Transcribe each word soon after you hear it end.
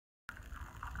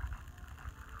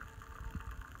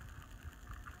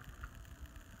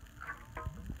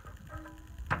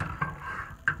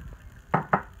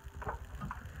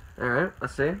Alright,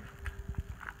 let's see.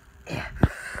 Yeah.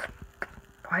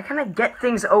 Why can't I get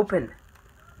things open?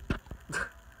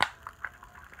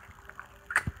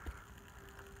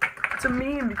 It's a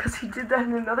meme because he did that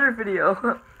in another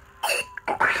video.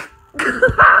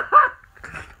 I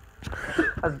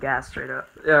was gassed straight up.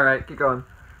 Yeah, alright, keep going.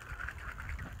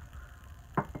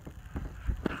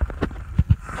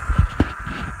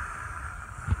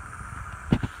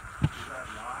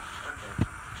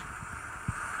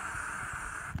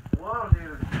 Whoa,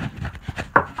 dude.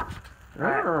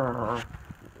 Right.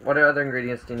 What other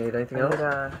ingredients do you need? Anything else?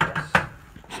 Yes. Oh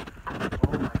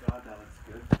my god, that looks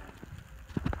good.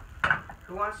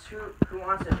 Who wants it? Do you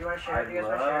want to share it? Do you guys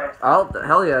want to share it?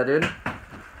 Hell yeah, dude. Okay,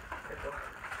 cool.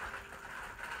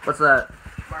 What's that?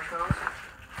 Marshmallows?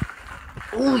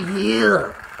 Oh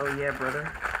yeah! Oh yeah,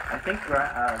 brother. I think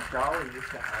Dolly used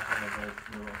to have one of those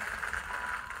little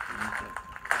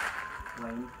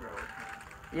flamethrowers.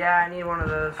 Yeah, I need one of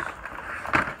those.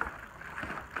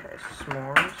 Okay,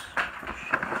 s'mores.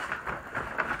 Shit.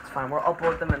 It's fine, we'll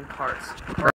upload them in parts.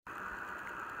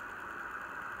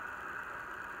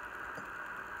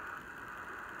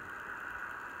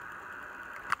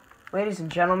 Ladies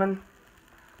and gentlemen,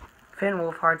 Finn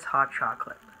Wolfhard's hot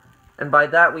chocolate. And by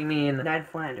that we mean Ned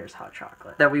Flanders hot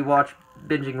chocolate. that we watch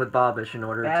Binging with Babish in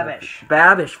order Babish. to...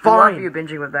 Babish, We fine! love you,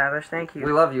 Binging with Babish. Thank you.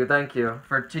 We love you, thank you,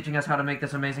 for teaching us how to make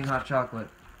this amazing hot chocolate.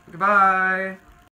 Goodbye!